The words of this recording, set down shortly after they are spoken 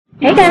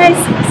Hey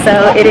guys,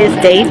 so it is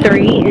day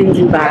 3 in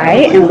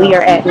Dubai and we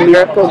are at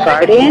Miracle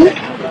Garden.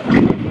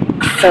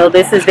 So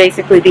this is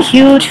basically the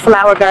huge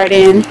flower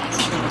garden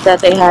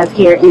that they have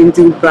here in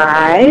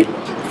Dubai.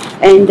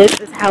 And this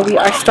is how we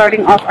are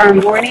starting off our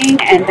morning,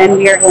 and then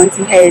we are going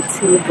to head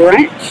to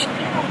brunch.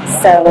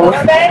 So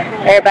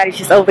everybody's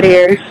just over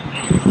there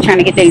trying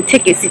to get their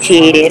tickets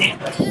situated.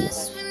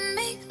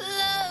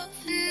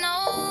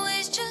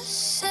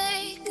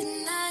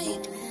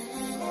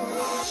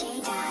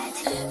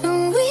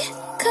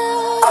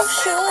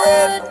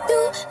 Sure do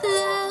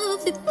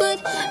love it, but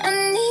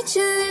I need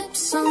your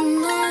lips all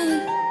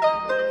night.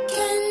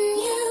 Can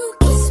you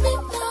kiss me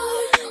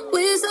more?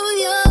 We're so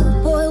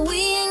young, boy, we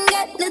ain't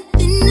got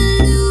nothing to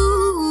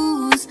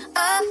lose.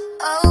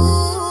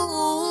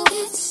 Oh,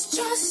 it's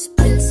just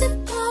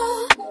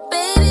principle.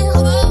 Baby,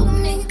 hold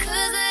me,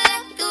 'cause I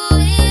like the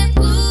way it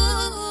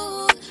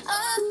moves.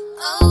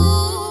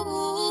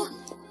 Oh,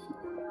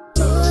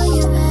 boy,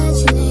 you write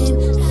your name,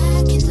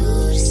 I can do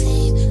the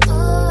same. Oh,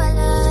 I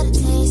love the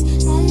taste.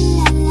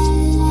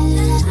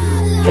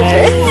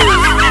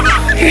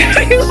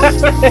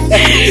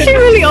 She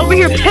really over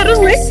here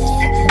pedaling.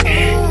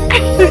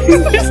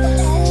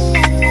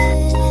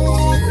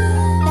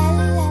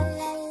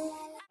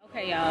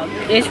 Okay, y'all,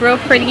 it's real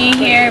pretty in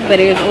here, but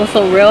it is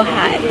also real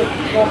hot.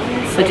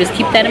 So just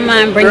keep that in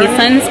mind. Bring your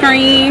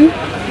sunscreen,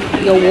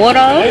 your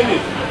water,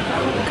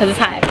 because it's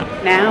hot.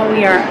 Now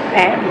we are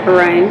at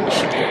brunch,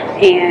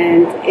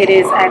 and it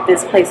is at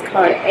this place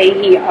called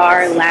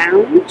AER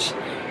Lounge,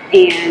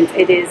 and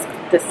it is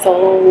the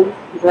Soul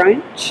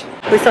Brunch.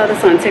 We saw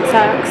this on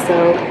TikTok,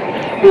 so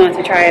we wanted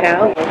to try it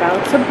out. We're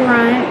about to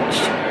brunch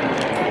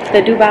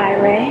the Dubai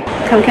way.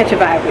 Come catch a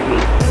vibe with me.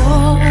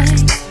 Boy,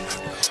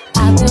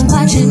 I've been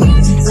watching you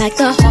like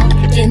the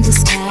hawk in the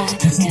sky,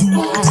 and I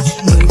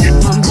know you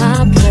are my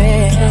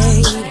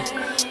prey.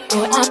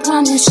 Boy, I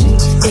promise you,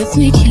 if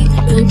we keep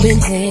moving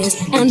heads,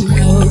 I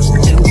know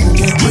you one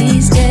of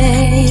these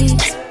days.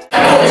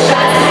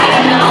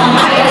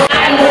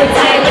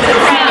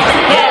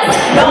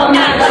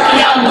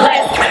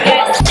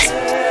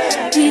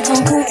 We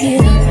gon' cook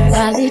it up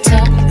while they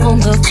talk on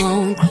the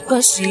phone,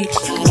 but I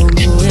don't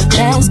know if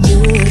that's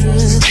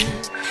good.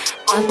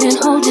 I've been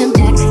holding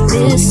back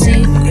this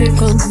secret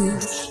from you.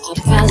 I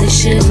probably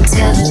shouldn't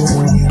tell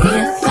her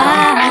if I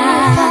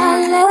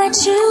let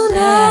you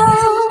know.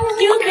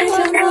 You can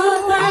do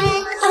nobody,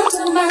 I'll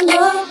do my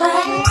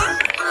nobody.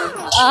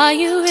 Are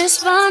you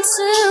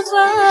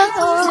responsible?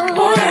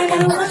 Boy, I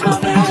gotta watch my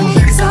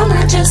back, so I'm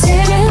not just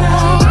hitting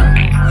out.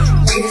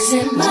 Is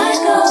it my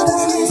goal?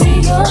 Is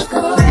it your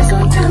goal?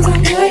 Sometimes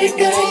I'm dirty,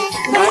 dirty.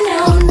 Right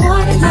now I'm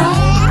wanting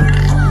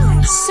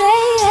out. Say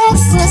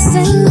yes, yes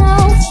and no.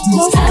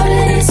 Most out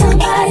of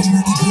somebody.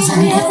 Tell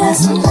me if that's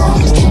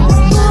somebody.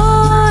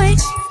 Boy,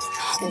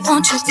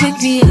 won't you pick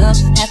me up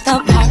at the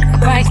park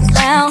right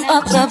down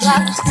up the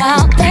block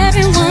while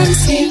everyone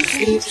sleep.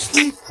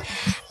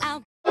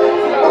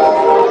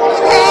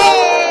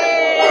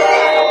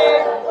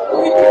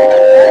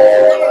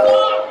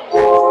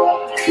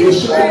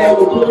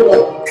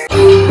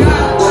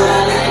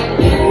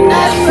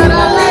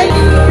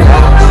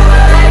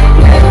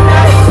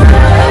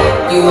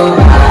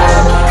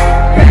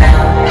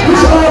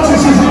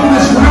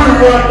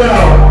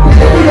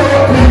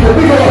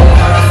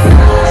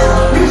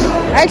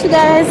 Alright you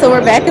guys, so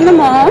we're back in the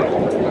mall.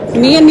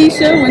 Me and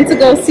Nisha went to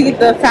go see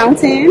the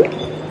fountain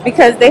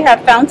because they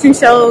have fountain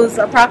shows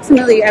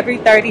approximately every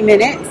 30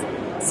 minutes.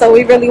 So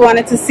we really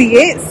wanted to see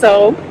it,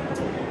 so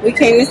we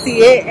came to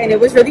see it, and it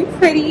was really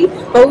pretty.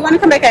 But we want to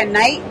come back at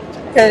night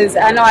because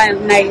I know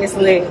at night is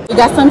lit. We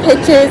got some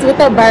pictures with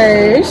the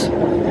Burj.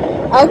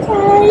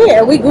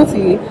 Okay, we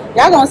goofy.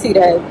 Y'all gonna see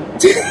that.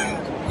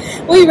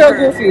 We real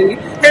goofy.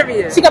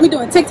 Period. She got me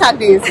doing TikTok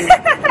dances.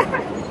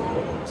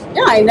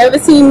 Y'all ain't never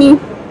seen me.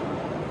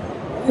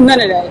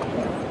 None of that.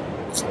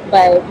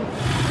 But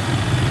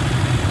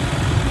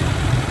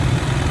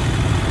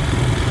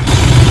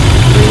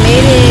we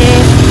made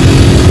it.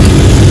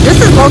 This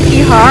is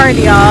low-key hard,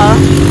 y'all.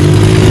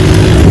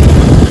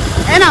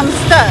 And I'm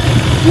stuck.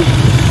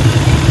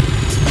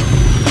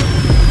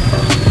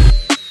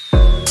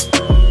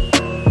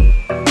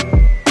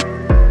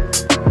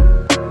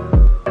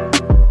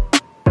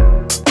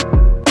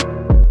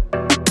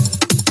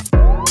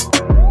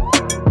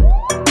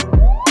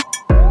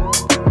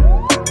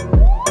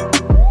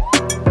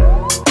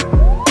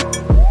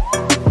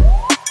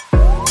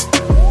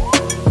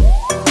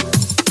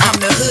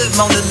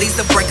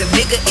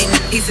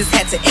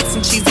 Had to X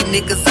some cheesy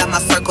niggas out my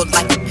circle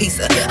like a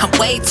pizza. I'm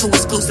way too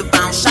exclusive. I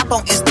don't shop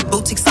on Insta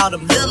boutiques. All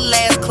them little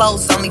ass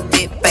clothes only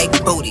fit fake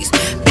booties.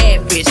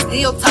 Bad bitch,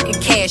 still talking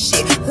cash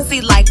shit.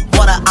 Pussy like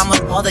water, I'm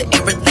a mother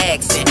and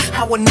relaxing.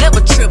 I would never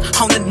trip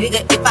on a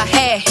nigga if I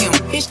had him.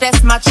 Bitch,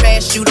 that's my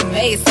trash, you the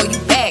maid, so you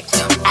bagged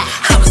him.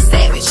 I'm a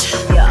savage,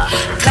 yeah.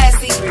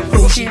 Classy,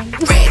 bougie,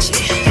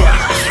 ratchet, yeah.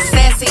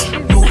 Sassy,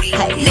 moody,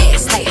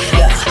 nasty,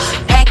 yeah.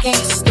 Packing,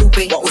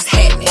 stupid, what was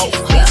happening?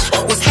 Bitch,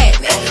 what was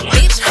happening?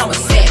 Bitch, I'm a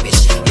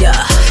savage,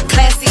 yeah.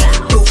 Classy,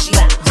 bougie,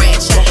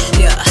 ratchet,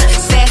 yeah.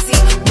 Sassy,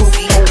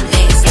 moody,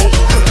 nasty.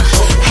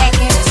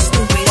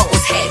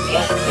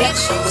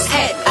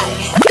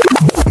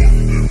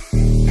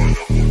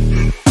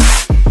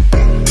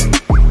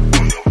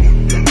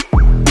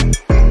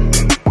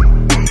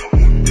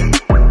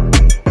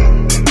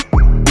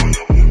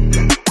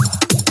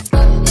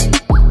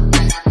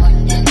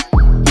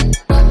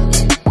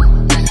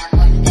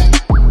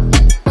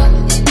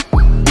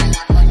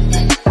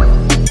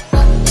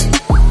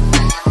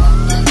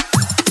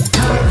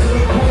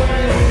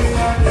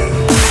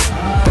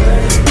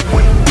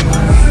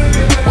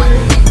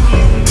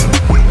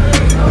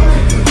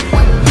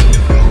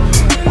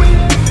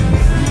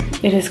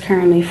 is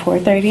currently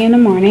 4:30 in the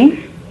morning.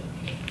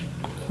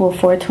 Well,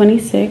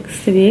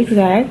 4:26 to be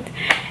exact.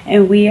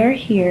 And we are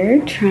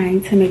here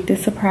trying to make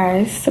this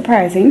surprise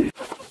surprising.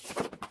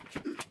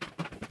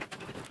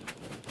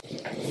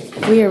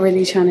 We are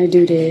really trying to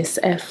do this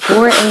at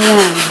 4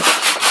 a.m.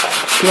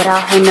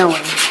 without her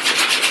knowing.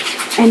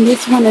 And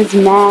this one is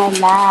mad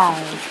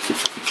loud.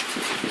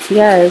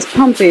 Yes,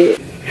 pump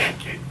it.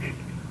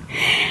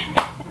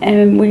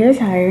 And we are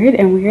tired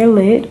and we are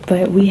lit,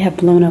 but we have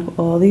blown up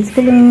all these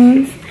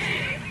balloons.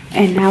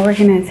 And now we're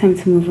gonna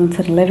attempt to move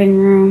into the living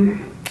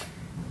room.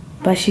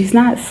 But she's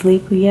not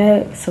sleepy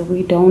yet, so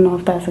we don't know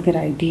if that's a good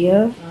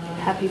idea.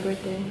 Happy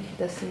birthday,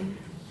 Destiny.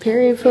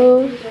 Period,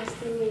 food.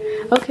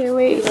 Okay,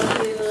 wait.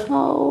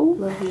 Oh.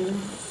 Love you.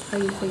 How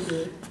you feel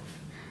good?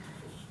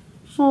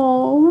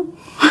 Oh.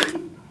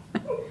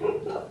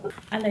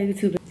 I like you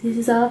too. This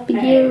is all for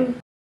you.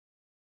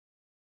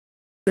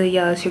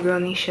 Yeah, it's your girl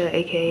Nisha,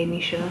 aka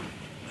Nisha.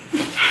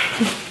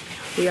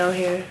 We out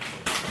here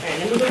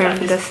preparing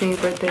for Destiny's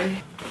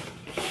birthday.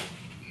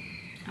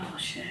 Oh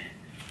shit.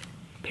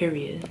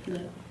 Period.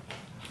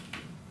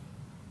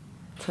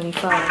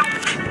 25.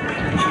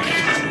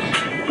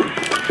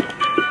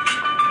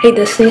 Hey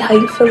Destiny, how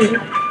you feeling?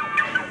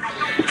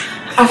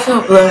 I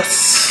feel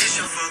blessed.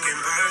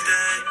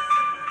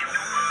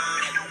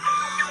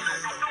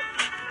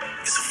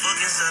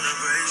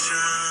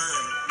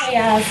 Hey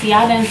y'all, so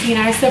y'all done seen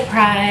our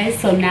surprise.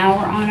 So now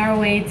we're on our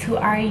way to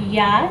our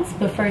yacht.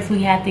 But first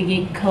we have to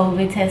get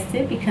COVID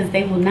tested because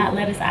they will not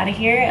let us out of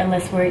here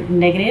unless we're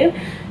negative.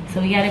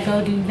 So we gotta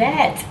go do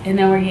that. And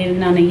then we're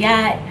getting on the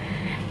yacht.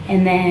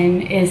 And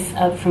then it's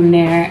up from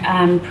there.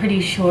 I'm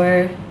pretty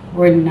sure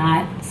we're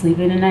not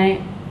sleeping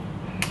tonight.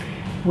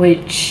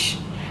 Which,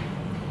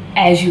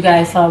 as you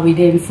guys saw, we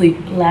didn't sleep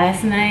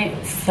last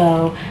night.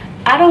 So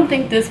I don't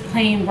think this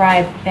plane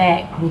ride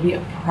back will be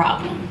a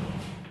problem.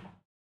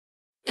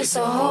 It's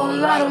a whole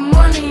lot of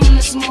money in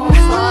this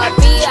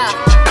motherfucker.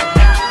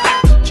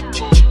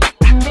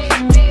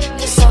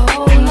 It's a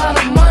whole lot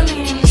of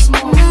money in this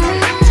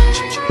motherfucker.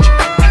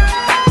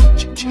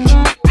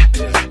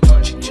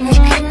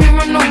 Can't me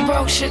run no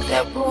broke shit,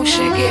 that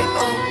bullshit get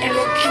old. And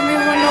can't me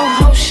run no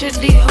hoe shit,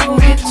 these hoes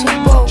get too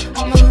bold.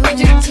 I'm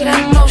allergic to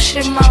that no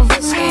shit, my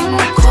wrist ain't no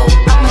cold.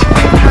 I'm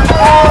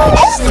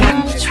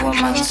a bitch with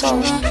my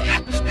toes.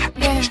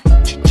 Yeah.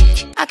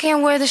 I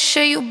can't wear the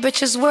shit you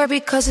bitches wear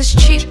because it's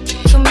cheap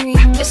to me.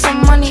 It's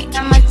some money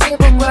at my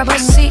table, grab a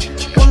seat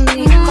with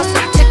me. Cost a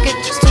ticket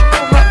just to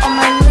cover all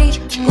my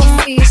legal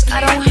fees. I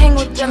don't hang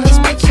with jealous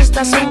bitches,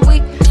 that's a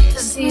weak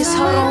disease.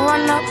 Hold on,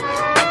 run up.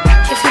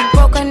 If you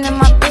broken in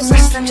my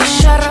business, then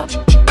just shut up.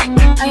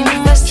 I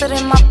invested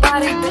in my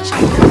body, bitch.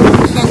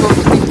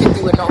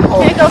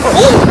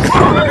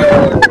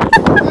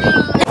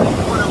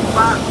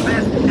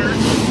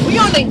 We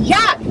on the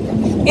yacht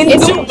in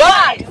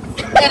Dubai.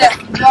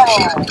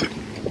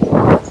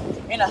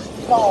 In a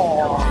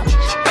storm.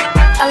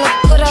 I look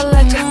good, I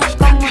like to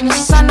fuck when the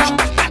sun up.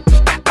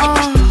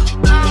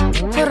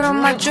 Put on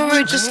my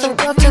jewelry just to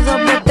go to the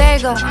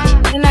bodega.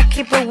 And I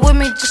keep it with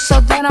me just so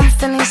that I'm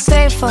feeling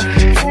safer.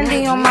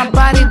 Fenty on my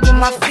body, but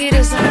my feet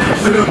is in.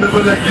 Rest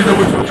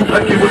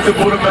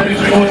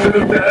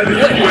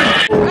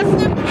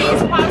in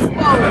peace,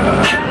 Passport.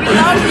 We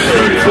love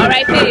you.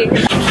 R.I.P.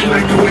 She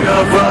like the way I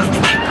rock.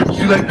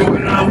 She like the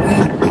way I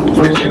walk.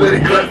 She let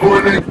it clap for a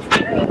nigga.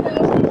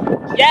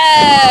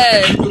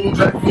 Yes.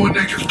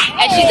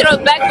 And she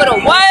throws back for the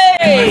way.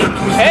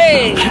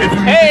 Hey,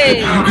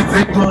 hey.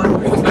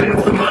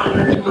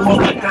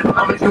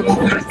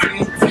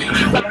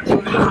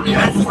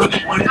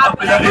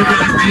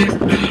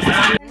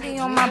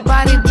 On my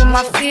body, but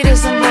my feet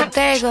is in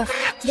bodega.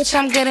 Bitch,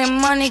 I'm getting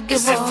money,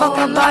 give a fuck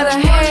about a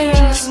hair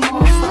in this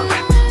motherfucker.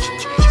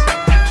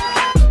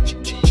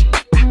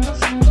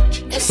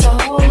 It's a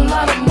whole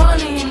lot of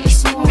money in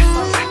this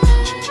motherfucker.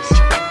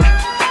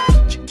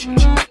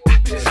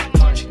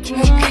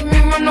 Can't me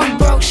run no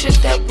broke shit,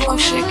 that broke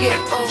shit get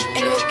old.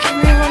 Can't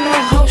me run no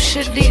hoe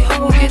shit, these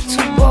hoes get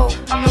too bold.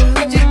 I'm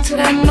allergic to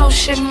that no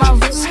shit, my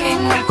wrist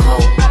ain't no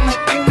cold. I'ma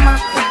do my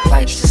quick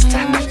bites just to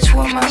match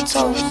with my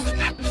toes.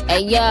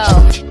 Hey yo,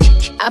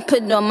 I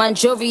put on my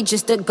jewelry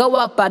just to go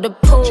up by the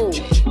pool.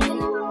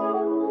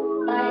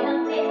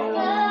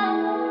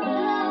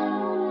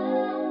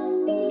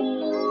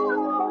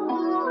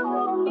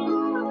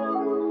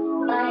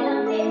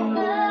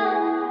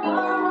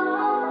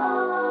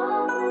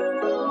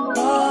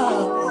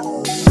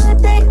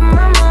 Take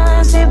my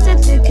mind, save the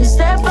ticket,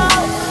 step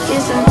out.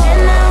 Get some in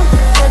now,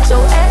 get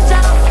your edge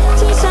out.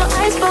 Take some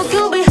ice, but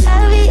you'll be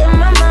heavy in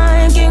my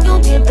mind. Can you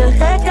get the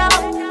heck out?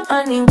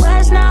 Honey,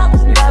 where's now?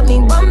 Got me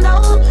bummed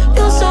out.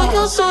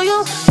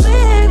 You,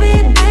 baby,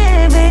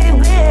 baby,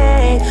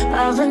 baby.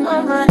 I've been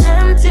on my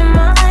empty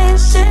mind,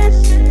 shit.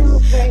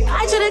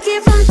 I should've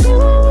kept from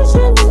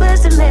choosing the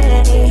best of me.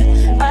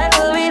 I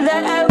worry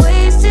that I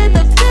wasted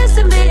the best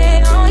of me.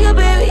 Oh, you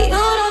baby,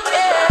 you don't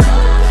care.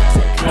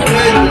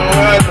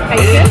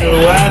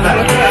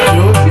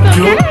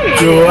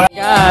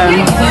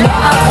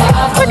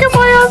 Look at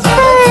Mario's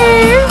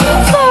face.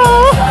 Oh.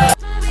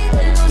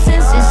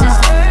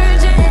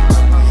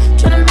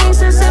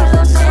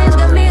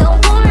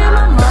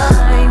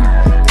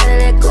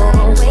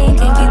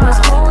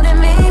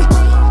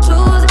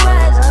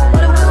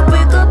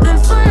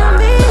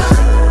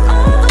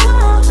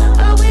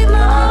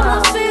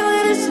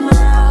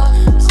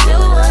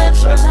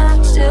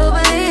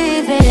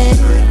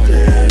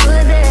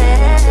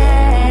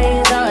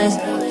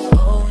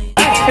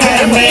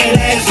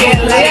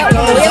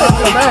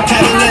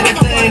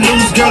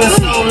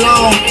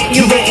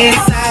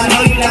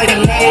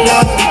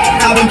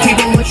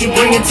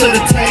 to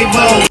the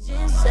table.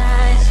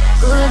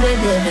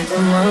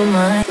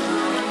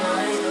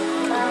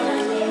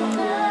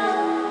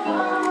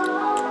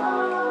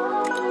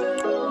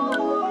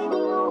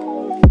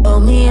 Oh,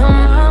 me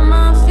on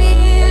my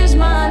fears,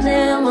 my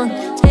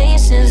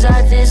limitations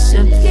are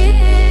disappear.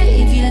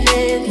 If you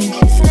live, you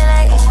feel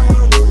like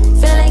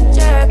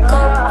Jericho,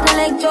 feel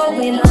like Joe.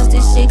 We lost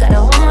this shit,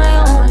 gotta hold my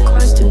own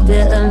cross to be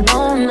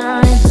alone.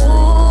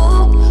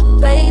 Ooh,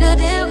 way to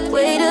dip,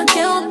 way to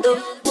kill the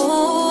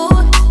fool.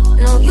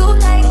 No, you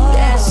like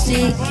that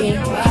secret.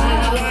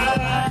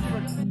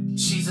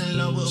 She's in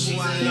love with who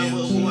I am,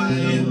 who I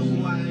am,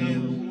 who I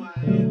am.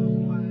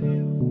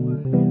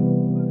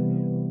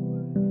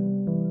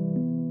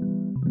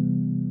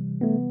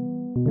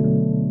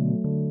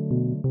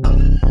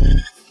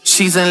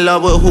 She's in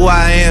love with who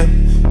I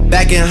am.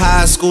 Back in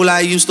high school,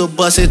 I used to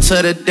bust it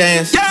to the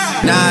dance.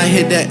 Now I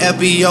hit the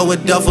FBO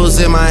with duffels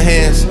in my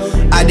hands.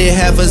 I did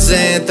half a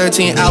Zan,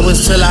 13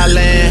 hours till I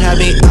land. Had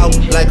me out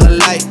like a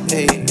light,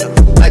 hey,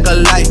 like a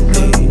light,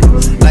 hey.